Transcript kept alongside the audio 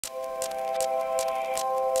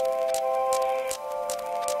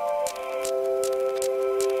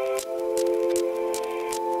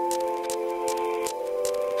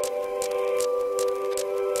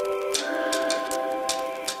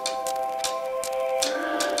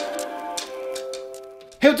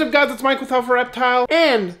Hey, what's up guys, it's Mike with Alpha Reptile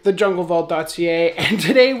and thejunglevault.ca, and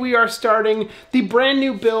today we are starting the brand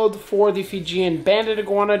new build for the Fijian Banded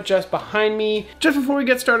Iguana just behind me. Just before we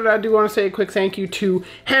get started, I do want to say a quick thank you to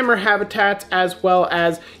Hammer Habitats as well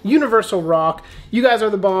as Universal Rock. You guys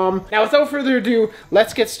are the bomb. Now without further ado,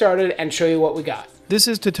 let's get started and show you what we got. This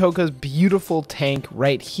is Totoka's beautiful tank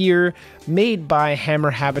right here, made by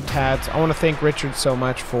Hammer Habitats. I want to thank Richard so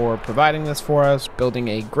much for providing this for us, building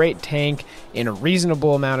a great tank in a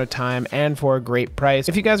reasonable amount of time and for a great price.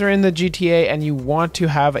 If you guys are in the GTA and you want to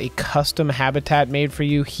have a custom habitat made for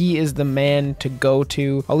you, he is the man to go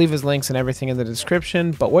to. I'll leave his links and everything in the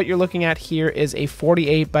description, but what you're looking at here is a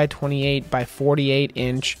 48 by 28 by 48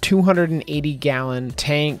 inch, 280 gallon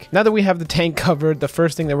tank. Now that we have the tank covered, the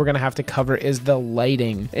first thing that we're going to have to cover is the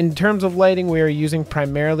lighting. In terms of lighting, we are using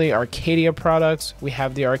primarily Arcadia products. We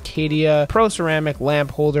have the Arcadia Pro Ceramic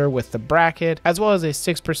lamp holder with the bracket, as well as a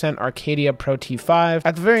 6% Arcadia Pro T5.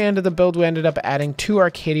 At the very end of the build, we ended up adding 2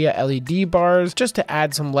 Arcadia LED bars just to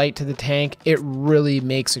add some light to the tank. It really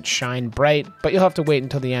makes it shine bright, but you'll have to wait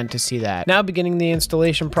until the end to see that. Now beginning the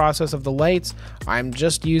installation process of the lights, I'm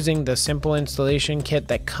just using the simple installation kit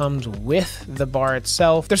that comes with the bar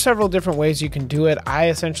itself. There's several different ways you can do it. I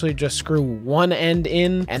essentially just screw one end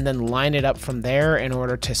in and then line it up from there in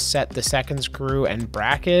order to set the second screw and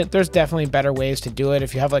bracket. There's definitely better ways to do it.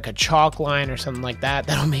 If you have like a chalk line or something like that,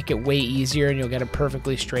 that'll make it way easier and you'll get a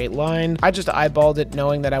perfectly straight line. I just eyeballed it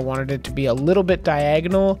knowing that I wanted it to be a little bit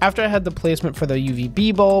diagonal. After I had the placement for the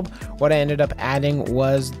UVB bulb, what I ended up adding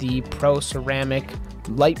was the Pro Ceramic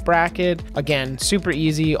light bracket. Again, super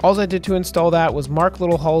easy. All I did to install that was mark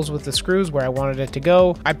little holes with the screws where I wanted it to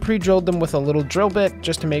go. I pre-drilled them with a little drill bit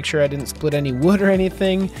just to make sure I didn't split any wood or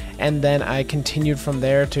anything, and then I continued from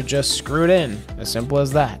there to just screw it in. As simple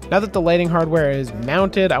as that. Now that the lighting hardware is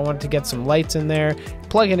mounted, I wanted to get some lights in there,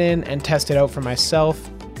 plug it in, and test it out for myself.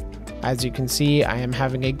 As you can see, I am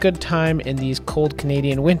having a good time in these cold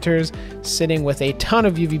Canadian winters, sitting with a ton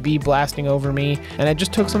of UVB blasting over me, and I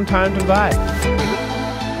just took some time to vibe.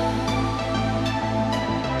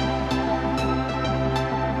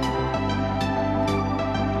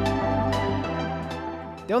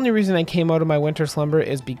 The only reason I came out of my winter slumber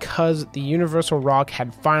is because the Universal Rock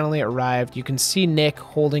had finally arrived. You can see Nick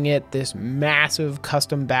holding it, this massive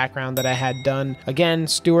custom background that I had done. Again,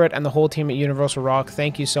 Stuart and the whole team at Universal Rock,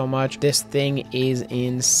 thank you so much. This thing is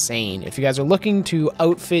insane. If you guys are looking to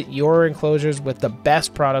outfit your enclosures with the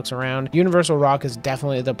best products around, Universal Rock is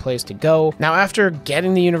definitely the place to go. Now, after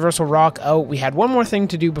getting the Universal Rock out, we had one more thing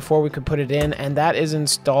to do before we could put it in, and that is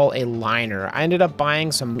install a liner. I ended up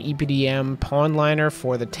buying some EPDM pond liner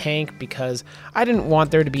for the tank because I didn't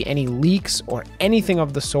want there to be any leaks or anything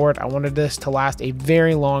of the sort. I wanted this to last a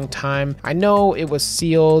very long time. I know it was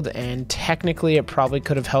sealed and technically it probably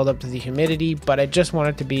could have held up to the humidity, but I just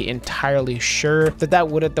wanted to be entirely sure that that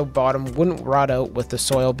wood at the bottom wouldn't rot out with the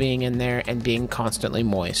soil being in there and being constantly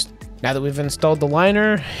moist. Now that we've installed the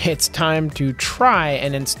liner, it's time to try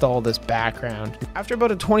and install this background. After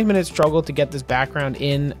about a 20-minute struggle to get this background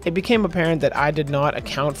in, it became apparent that I did not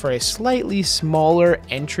account for a slightly smaller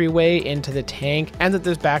entryway into the tank and that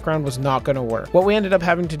this background was not going to work. What we ended up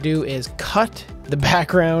having to do is cut the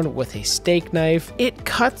background with a steak knife. It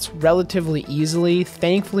cuts relatively easily.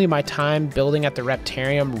 Thankfully, my time building at the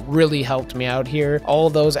Reptarium really helped me out here. All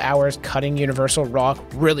those hours cutting Universal Rock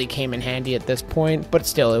really came in handy at this point, but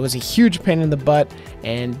still, it was a huge pain in the butt,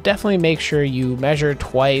 and definitely make sure you measure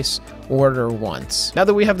twice, order once. Now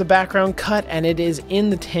that we have the background cut and it is in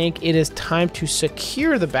the tank, it is time to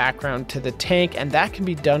secure the background to the tank, and that can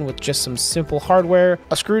be done with just some simple hardware,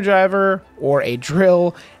 a screwdriver or a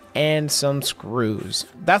drill, and some screws.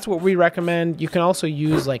 That's what we recommend. You can also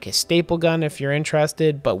use like a staple gun if you're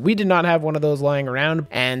interested, but we did not have one of those lying around,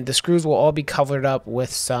 and the screws will all be covered up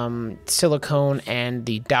with some silicone and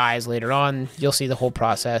the dies later on. You'll see the whole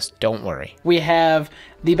process, don't worry. We have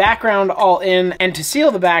the background all in, and to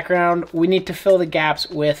seal the background, we need to fill the gaps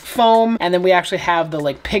with foam, and then we actually have the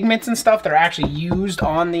like pigments and stuff that are actually used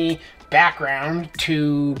on the background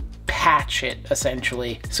to patch it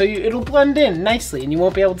essentially. So it'll blend in nicely and you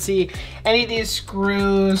won't be able to see any of these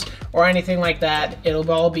screws or anything like that. It'll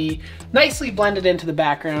all be nicely blended into the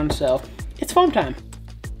background, so it's foam time.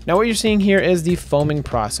 Now what you're seeing here is the foaming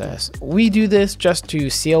process. We do this just to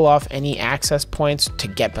seal off any access points to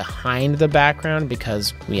get behind the background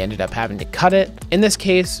because we ended up having to cut it. In this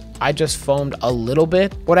case, I just foamed a little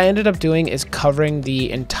bit. What I ended up doing is covering the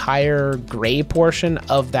entire gray portion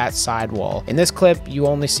of that sidewall. In this clip, you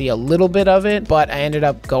only see a little bit of it, but I ended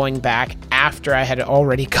up going back after I had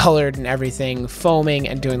already colored and everything, foaming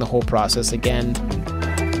and doing the whole process again.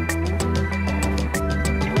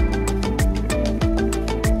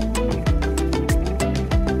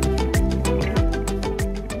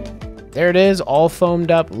 There it is, all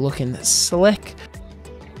foamed up, looking slick.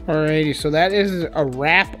 Alrighty, so that is a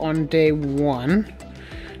wrap on day 1.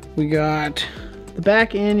 We got the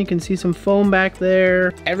back end, you can see some foam back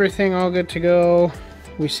there. Everything all good to go.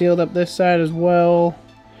 We sealed up this side as well.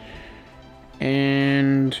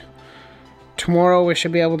 And tomorrow we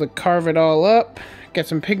should be able to carve it all up, get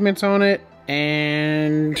some pigments on it,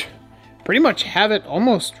 and pretty much have it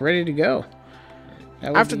almost ready to go.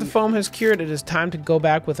 After the foam has cured, it is time to go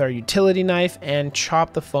back with our utility knife and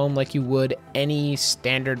chop the foam like you would any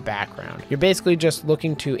standard background. You're basically just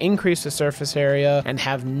looking to increase the surface area and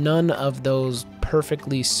have none of those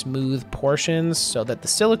perfectly smooth portions so that the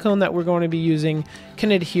silicone that we're going to be using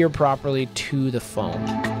can adhere properly to the foam.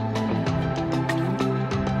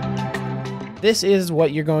 This is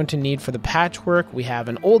what you're going to need for the patchwork. We have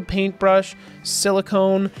an old paintbrush,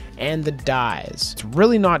 silicone, and the dyes. It's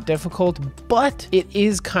really not difficult, but it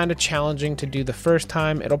is kind of challenging to do the first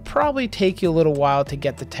time. It'll probably take you a little while to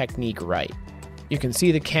get the technique right. You can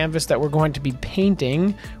see the canvas that we're going to be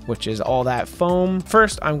painting, which is all that foam.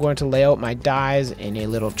 First, I'm going to lay out my dyes in a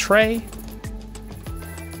little tray.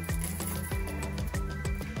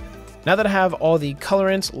 Now that I have all the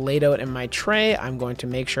colorants laid out in my tray, I'm going to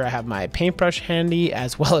make sure I have my paintbrush handy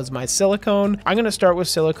as well as my silicone. I'm going to start with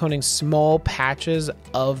siliconing small patches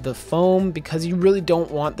of the foam because you really don't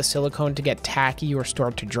want the silicone to get tacky or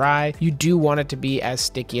start to dry. You do want it to be as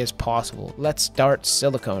sticky as possible. Let's start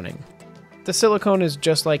siliconing. The silicone is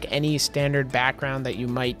just like any standard background that you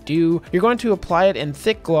might do. You're going to apply it in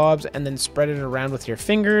thick globs and then spread it around with your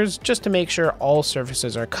fingers just to make sure all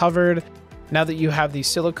surfaces are covered. Now that you have the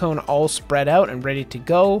silicone all spread out and ready to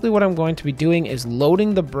go, what I'm going to be doing is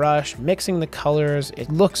loading the brush, mixing the colors. It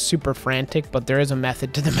looks super frantic, but there is a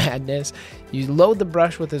method to the madness. You load the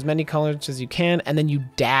brush with as many colors as you can, and then you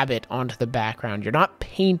dab it onto the background. You're not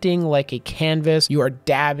painting like a canvas. You are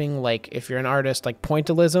dabbing like, if you're an artist, like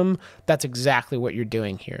pointillism. That's exactly what you're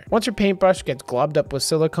doing here. Once your paintbrush gets globbed up with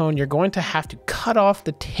silicone, you're going to have to cut off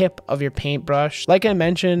the tip of your paintbrush. Like I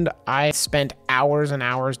mentioned, I spent hours and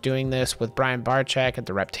hours doing this with Brian Barczyk at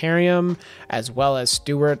the Reptarium, as well as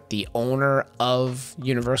Stuart, the owner of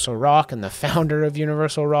Universal Rock and the founder of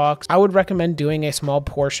Universal Rocks. I would recommend doing a small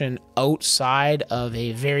portion outside of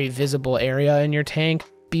a very visible area in your tank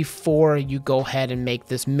before you go ahead and make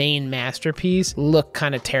this main masterpiece look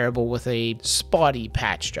kind of terrible with a spotty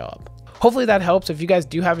patch job. Hopefully that helps. If you guys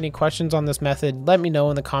do have any questions on this method, let me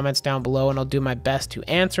know in the comments down below and I'll do my best to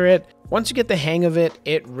answer it. Once you get the hang of it,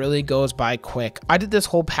 it really goes by quick. I did this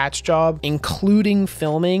whole patch job, including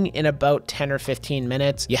filming, in about 10 or 15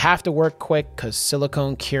 minutes. You have to work quick because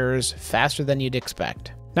silicone cures faster than you'd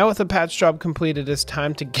expect. Now with the patch job completed, it's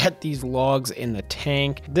time to get these logs in the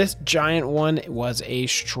tank. This giant one was a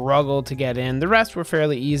struggle to get in. The rest were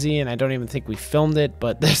fairly easy and I don't even think we filmed it,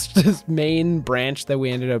 but this main branch that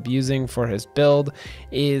we ended up using for his build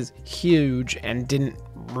is huge and didn't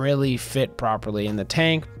really fit properly in the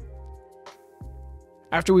tank.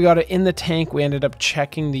 After we got it in the tank, we ended up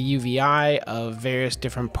checking the UVI of various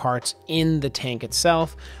different parts in the tank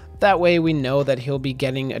itself. That way we know that he'll be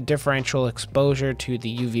getting a differential exposure to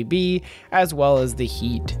the UVB as well as the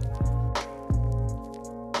heat.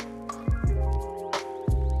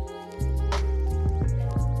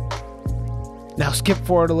 Now skip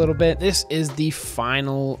forward a little bit. This is the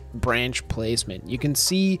final branch placement. You can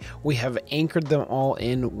see we have anchored them all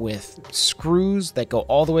in with screws that go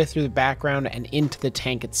all the way through the background and into the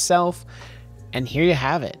tank itself. And here you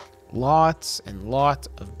have it. Lots and lots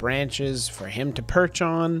of branches for him to perch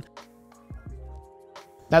on.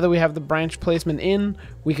 Now that we have the branch placement in,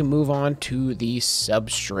 we can move on to the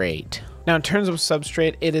substrate. Now in terms of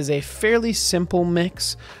substrate, it is a fairly simple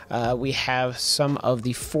mix. We have some of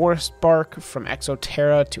the forest bark from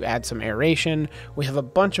Exoterra to add some aeration. We have a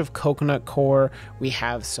bunch of coconut core. We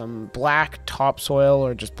have some black topsoil,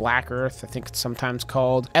 or just black earth, I think it's sometimes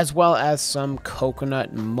called, as well as some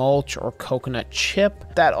coconut mulch or coconut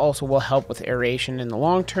chip. That also will help with aeration in the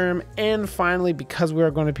long term. And finally, because we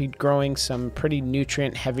are going to be growing some pretty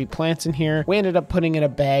nutrient heavy plants in here, we ended up putting in a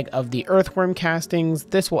bag of the earthworm castings.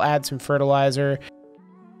 This will add some fertilizer.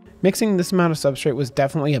 Mixing this amount of substrate was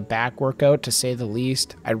definitely a back workout, to say the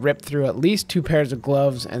least. I ripped through at least 2 pairs of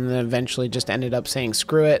gloves and then eventually just ended up saying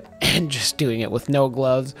screw it and just doing it with no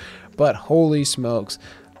gloves. But holy smokes,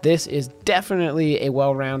 this is definitely a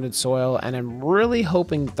well-rounded soil and I'm really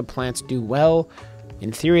hoping that the plants do well.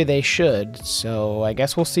 In theory they should, so I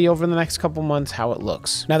guess we'll see over the next couple months how it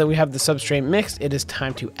looks. Now that we have the substrate mixed, it is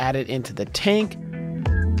time to add it into the tank.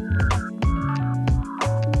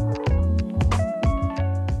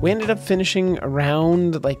 We ended up finishing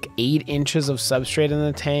around like 8 inches of substrate in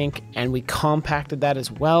the tank, and we compacted that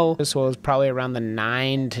as well, so it was probably around the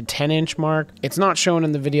 9 to 10 inch mark. It's not shown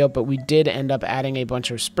in the video, but we did end up adding a bunch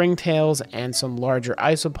of springtails and some larger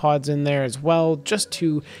isopods in there as well, just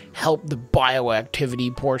to help the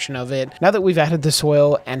bioactivity portion of it. Now that we've added the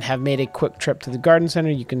soil and have made a quick trip to the garden center,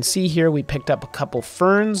 you can see here we picked up a couple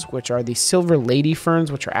ferns, which are the silver lady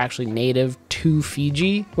ferns, which are actually native to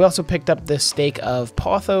Fiji. We also picked up this stake of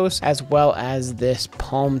pothos as well as this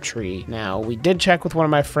palm tree. Now, we did check with one of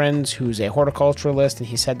my friends who's a horticulturalist, and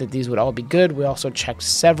he said that these would all be good. We also checked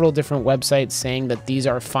several different websites saying that these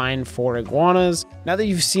are fine for iguanas. Now that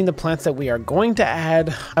you've seen the plants that we are going to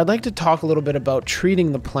add, I'd like to talk a little bit about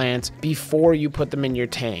treating the plants before you put them in your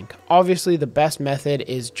tank. Obviously, the best method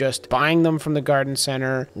is just buying them from the garden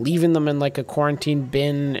center, leaving them in like a quarantine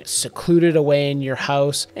bin, secluded away in your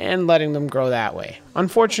house, and letting them grow that way.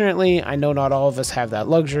 Unfortunately, I know not all of us have that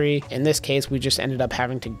luxury. In this case, we just ended up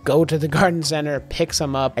having to go to the garden center, pick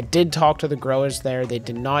some up. I did talk to the growers there. They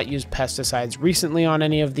did not use pesticides recently on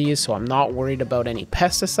any of these, so I'm not worried about any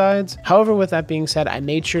pesticides. However, with that being said, I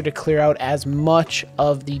made sure to clear out as much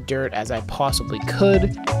of the dirt as I possibly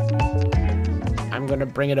could. I'm going to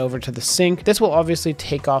bring it over to the sink. This will obviously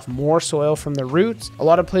take off more soil from the roots. A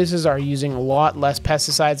lot of places are using a lot less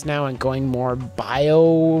pesticides now and going more bio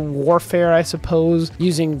warfare, I suppose,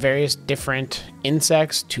 using various different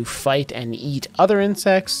insects to fight and eat other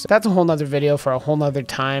insects. That's a whole nother video for a whole nother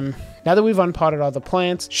time. Now that we've unpotted all the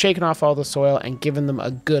plants, shaken off all the soil, and given them a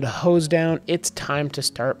good hose down, it's time to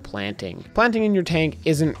start planting. Planting in your tank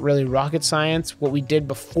isn't really rocket science. What we did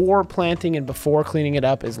before planting and before cleaning it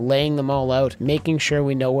up is laying them all out, making sure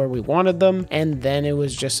we know where we wanted them, and then it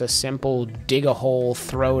was just a simple dig a hole,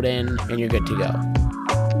 throw it in, and you're good to go.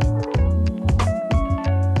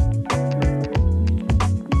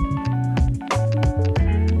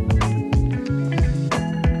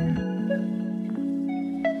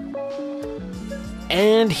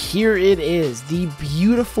 And here it is, the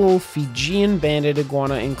beautiful Fijian Banded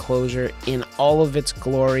Iguana enclosure in all of its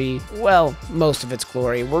glory. Well, most of its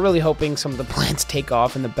glory. We're really hoping some of the plants take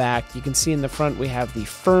off in the back. You can see in the front we have the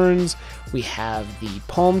ferns, we have the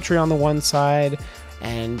palm tree on the one side,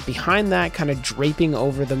 and behind that, kind of draping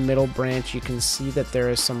over the middle branch, you can see that there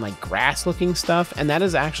is some like grass looking stuff, and that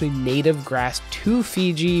is actually native grass to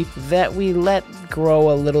Fiji that we let grow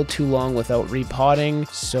a little too long without repotting.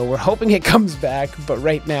 So we're hoping it comes back, but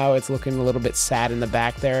right now it's looking a little bit sad in the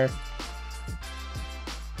back there.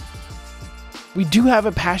 We do have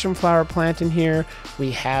a passion flower plant in here. We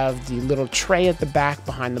have the little tray at the back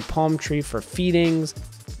behind the palm tree for feedings.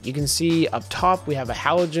 You can see up top we have a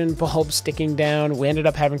halogen bulb sticking down. We ended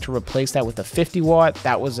up having to replace that with a 50 watt.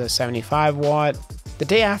 That was a 75 watt. The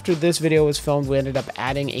day after this video was filmed, we ended up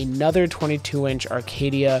adding another 22-inch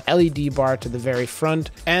Arcadia LED bar to the very front,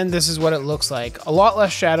 and this is what it looks like. A lot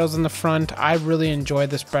less shadows in the front. I really enjoy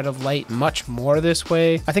the spread of light much more this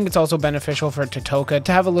way. I think it's also beneficial for Totoka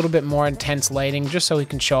to have a little bit more intense lighting just so he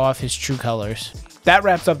can show off his true colors. That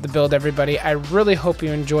wraps up the build, everybody. I really hope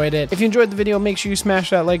you enjoyed it. If you enjoyed the video, make sure you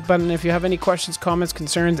smash that like button. If you have any questions, comments,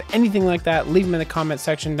 concerns, anything like that, leave them in the comment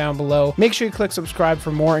section down below. Make sure you click subscribe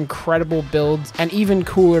for more incredible builds and even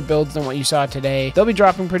cooler builds than what you saw today. They'll be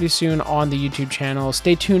dropping pretty soon on the YouTube channel.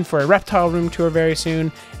 Stay tuned for a reptile room tour very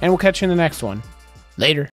soon, and we'll catch you in the next one. Later.